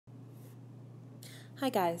Hi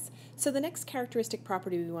guys. So the next characteristic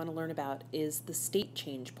property we want to learn about is the state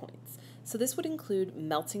change points. So this would include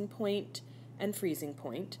melting point and freezing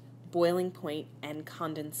point, boiling point, and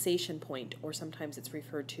condensation point, or sometimes it's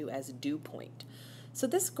referred to as dew point. So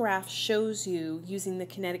this graph shows you, using the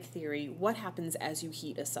kinetic theory, what happens as you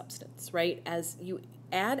heat a substance, right? As you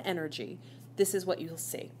add energy, this is what you'll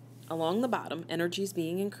see. Along the bottom, energy is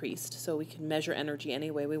being increased, so we can measure energy any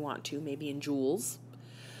way we want to, maybe in joules.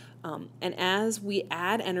 And as we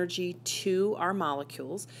add energy to our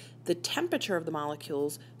molecules, the temperature of the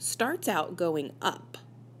molecules starts out going up.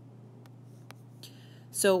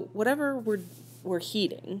 So whatever we're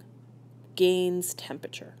heating gains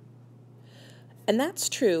temperature. And that's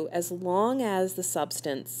true as long as the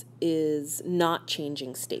substance is not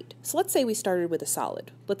changing state. So let's say we started with a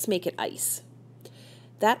solid. Let's make it ice.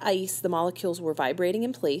 That ice, the molecules were vibrating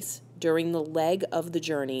in place during the leg of the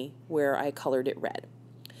journey where I colored it red.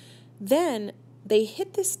 Then they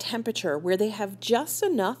hit this temperature where they have just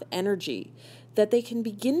enough energy that they can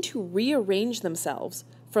begin to rearrange themselves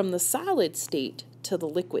from the solid state to the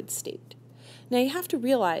liquid state. Now you have to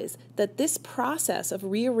realize that this process of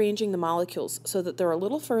rearranging the molecules so that they're a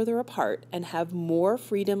little further apart and have more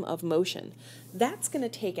freedom of motion, that's going to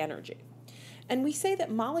take energy. And we say that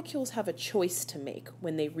molecules have a choice to make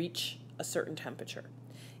when they reach a certain temperature.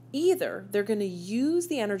 Either they're going to use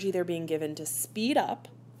the energy they're being given to speed up,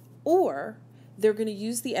 or they're going to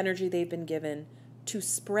use the energy they've been given to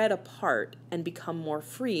spread apart and become more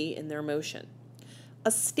free in their motion.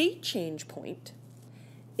 A state change point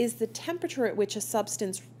is the temperature at which a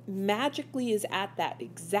substance magically is at that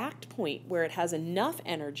exact point where it has enough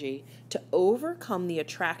energy to overcome the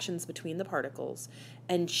attractions between the particles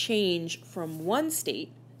and change from one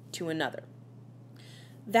state to another.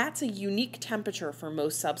 That's a unique temperature for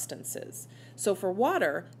most substances. So for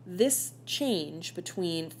water, this change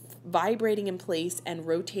between vibrating in place and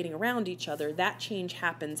rotating around each other, that change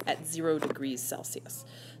happens at 0 degrees Celsius.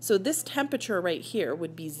 So this temperature right here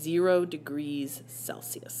would be 0 degrees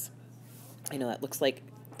Celsius. I know that looks like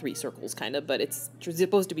 3 circles kind of, but it's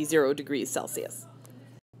supposed to be 0 degrees Celsius.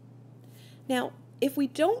 Now, if we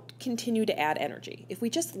don't continue to add energy, if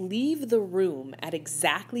we just leave the room at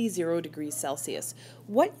exactly 0 degrees Celsius,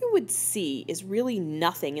 what you would see is really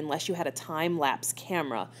nothing unless you had a time-lapse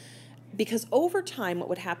camera, because over time what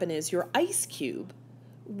would happen is your ice cube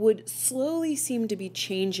would slowly seem to be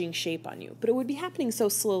changing shape on you, but it would be happening so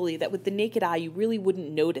slowly that with the naked eye you really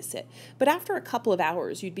wouldn't notice it. But after a couple of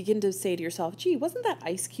hours, you'd begin to say to yourself, gee, wasn't that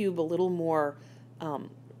ice cube a little more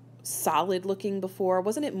solid looking before?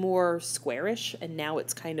 Wasn't it more squarish, and now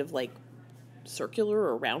it's kind of like circular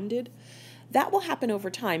or rounded? That will happen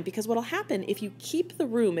over time, because what will happen if you keep the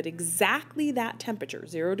room at exactly that temperature,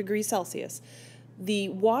 0 degrees Celsius, the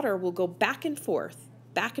water will go back and forth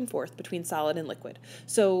between solid and liquid.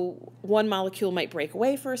 So one molecule might break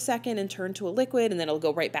away for a second and turn to a liquid, and then it'll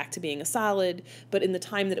go right back to being a solid. But in the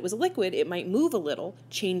time that it was a liquid, it might move a little,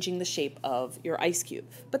 changing the shape of your ice cube.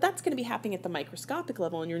 But that's going to be happening at the microscopic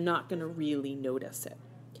level, and you're not going to really notice it.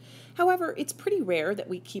 However, it's pretty rare that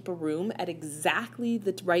we keep a room at exactly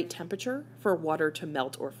the right temperature for water to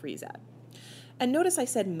melt or freeze at. And notice I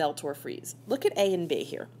said melt or freeze. Look at A and B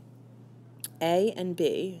here. A and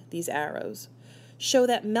B, these arrows, show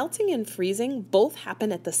that melting and freezing both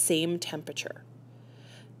happen at the same temperature.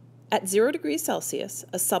 At 0 degrees Celsius,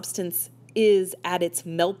 a substance is at its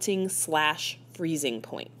melting/freezing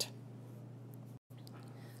point.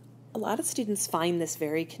 A lot of students find this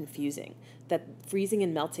very confusing, that freezing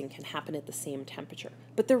and melting can happen at the same temperature,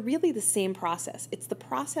 but they're really the same process. It's the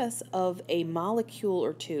process of a molecule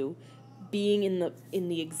or two being in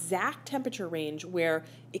the exact temperature range where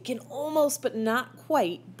it can almost but not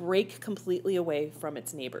quite break completely away from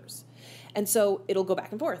its neighbors. And so it'll go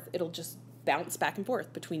back and forth. It'll just bounce back and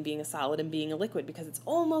forth between being a solid and being a liquid, because it's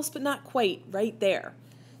almost but not quite right there.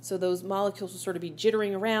 So those molecules will sort of be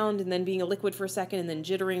jittering around and then being a liquid for a second, and then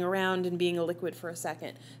jittering around and being a liquid for a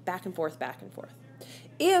second, back and forth, back and forth.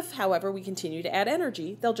 If, however, we continue to add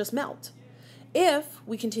energy, they'll just melt. If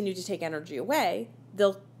we continue to take energy away,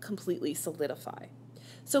 they'll completely solidify.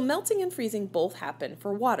 So melting and freezing both happen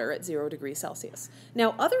for water at 0 degrees Celsius.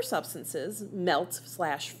 Now, other substances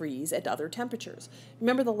melt/freeze at other temperatures.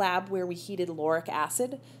 Remember the lab where we heated lauric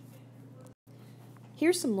acid?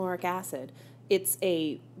 Here's some lauric acid. It's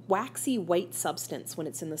a waxy white substance when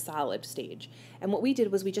it's in the solid stage. And what we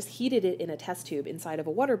did was we just heated it in a test tube inside of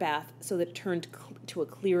a water bath so that it turned to a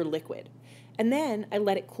clear liquid. And then I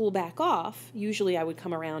let it cool back off. Usually I would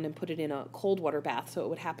come around and put it in a cold water bath so it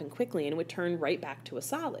would happen quickly, and it would turn right back to a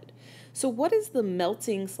solid. So what is the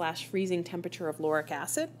melting/freezing temperature of lauric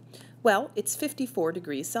acid? Well, it's 54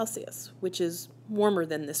 degrees Celsius, which is warmer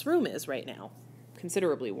than this room is right now,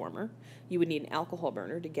 considerably warmer. You would need an alcohol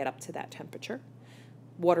burner to get up to that temperature.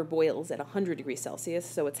 Water boils at 100 degrees Celsius,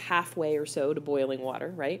 so it's halfway or so to boiling water,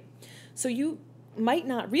 right? So you might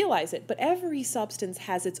not realize it, but every substance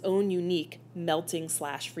has its own unique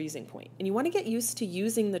melting/freezing point. And you want to get used to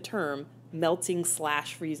using the term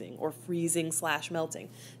melting/freezing or freezing/melting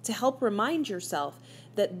to help remind yourself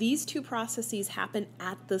that these two processes happen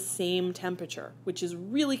at the same temperature, which is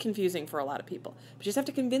really confusing for a lot of people. But you just have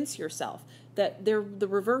to convince yourself that they're the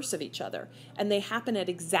reverse of each other, and they happen at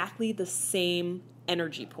exactly the same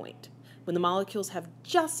energy point, when the molecules have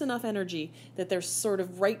just enough energy that they're sort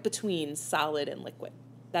of right between solid and liquid.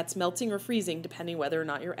 That's melting or freezing, depending whether or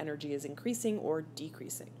not your energy is increasing or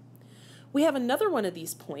decreasing. We have another one of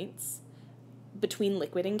these points between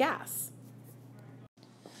liquid and gas.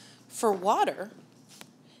 For water,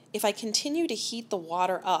 if I continue to heat the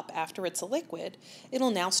water up after it's a liquid,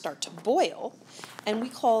 it'll now start to boil, and we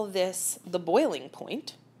call this the boiling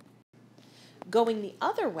point. Going the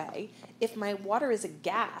other way, if my water is a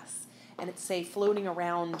gas and it's, say, floating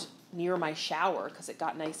around near my shower because it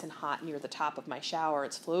got nice and hot near the top of my shower,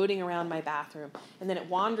 it's floating around my bathroom, and then it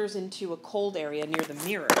wanders into a cold area near the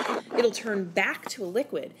mirror, it'll turn back to a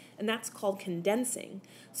liquid, and that's called condensing.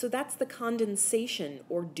 So that's the condensation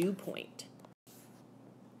or dew point.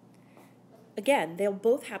 Again, they'll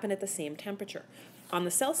both happen at the same temperature. On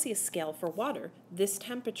the Celsius scale for water, this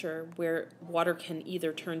temperature where water can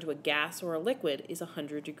either turn to a gas or a liquid is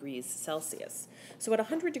 100 degrees Celsius. So at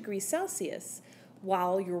 100 degrees Celsius,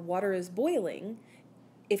 while your water is boiling,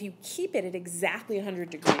 if you keep it at exactly 100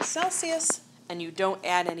 degrees Celsius and you don't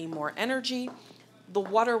add any more energy, the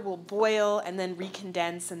water will boil and then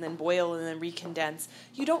recondense and then boil and then recondense.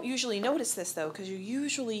 You don't usually notice this, though, because you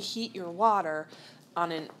usually heat your water on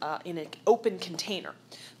in an open container.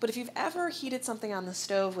 But if you've ever heated something on the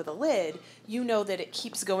stove with a lid, you know that it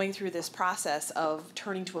keeps going through this process of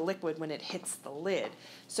turning to a liquid when it hits the lid.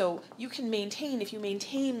 So you can maintain, if you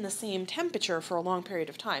maintain the same temperature for a long period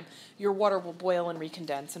of time, your water will boil and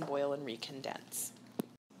recondense and boil and recondense.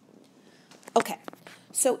 Okay,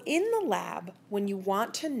 so in the lab, when you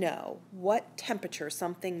want to know what temperature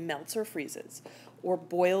something melts or freezes, or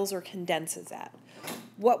boils or condenses at,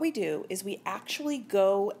 what we do is we actually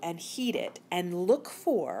go and heat it and look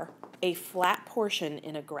for a flat portion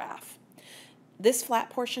in a graph. This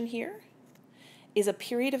flat portion here is a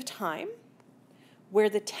period of time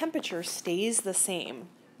where the temperature stays the same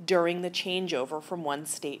during the changeover from one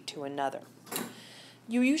state to another.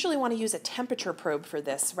 You usually want to use a temperature probe for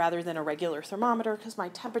this rather than a regular thermometer, because my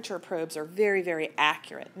temperature probes are very, very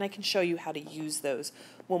accurate, and I can show you how to use those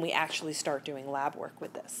when we actually start doing lab work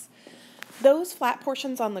with this. Those flat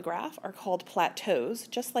portions on the graph are called plateaus,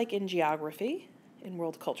 just like in geography. In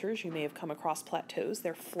world cultures, you may have come across plateaus.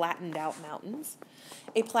 They're flattened out mountains.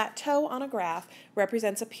 A plateau on a graph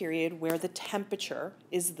represents a period where the temperature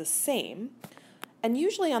is the same. And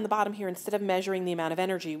usually on the bottom here, instead of measuring the amount of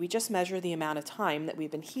energy, we just measure the amount of time that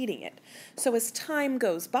we've been heating it. So as time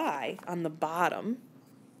goes by on the bottom,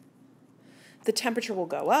 the temperature will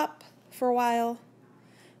go up for a while,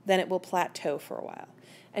 then it will plateau for a while.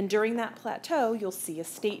 And during that plateau, you'll see a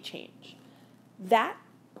state change. That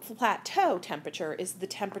plateau temperature is the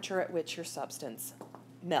temperature at which your substance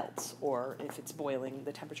melts, or if it's boiling,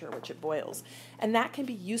 the temperature at which it boils. And that can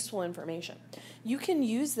be useful information. You can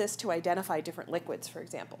use this to identify different liquids, for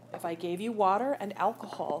example. If I gave you water and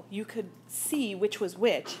alcohol, you could see which was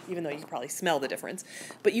which, even though you could probably smell the difference,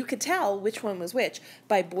 but you could tell which one was which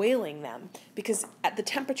by boiling them, because at the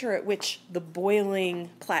temperature at which the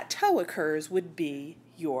boiling plateau occurs would be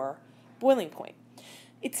your boiling point.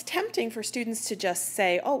 It's tempting for students to just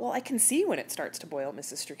say, oh, well, I can see when it starts to boil,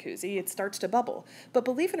 Mrs. Stracuzzi. It starts to bubble. But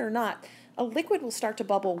believe it or not, a liquid will start to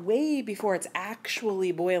bubble way before it's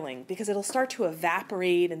actually boiling, because it'll start to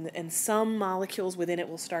evaporate and some molecules within it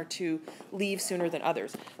will start to leave sooner than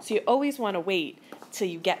others. So you always want to wait till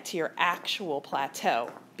you get to your actual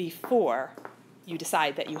plateau before you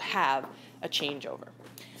decide that you have a changeover.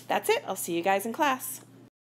 That's it. I'll see you guys in class.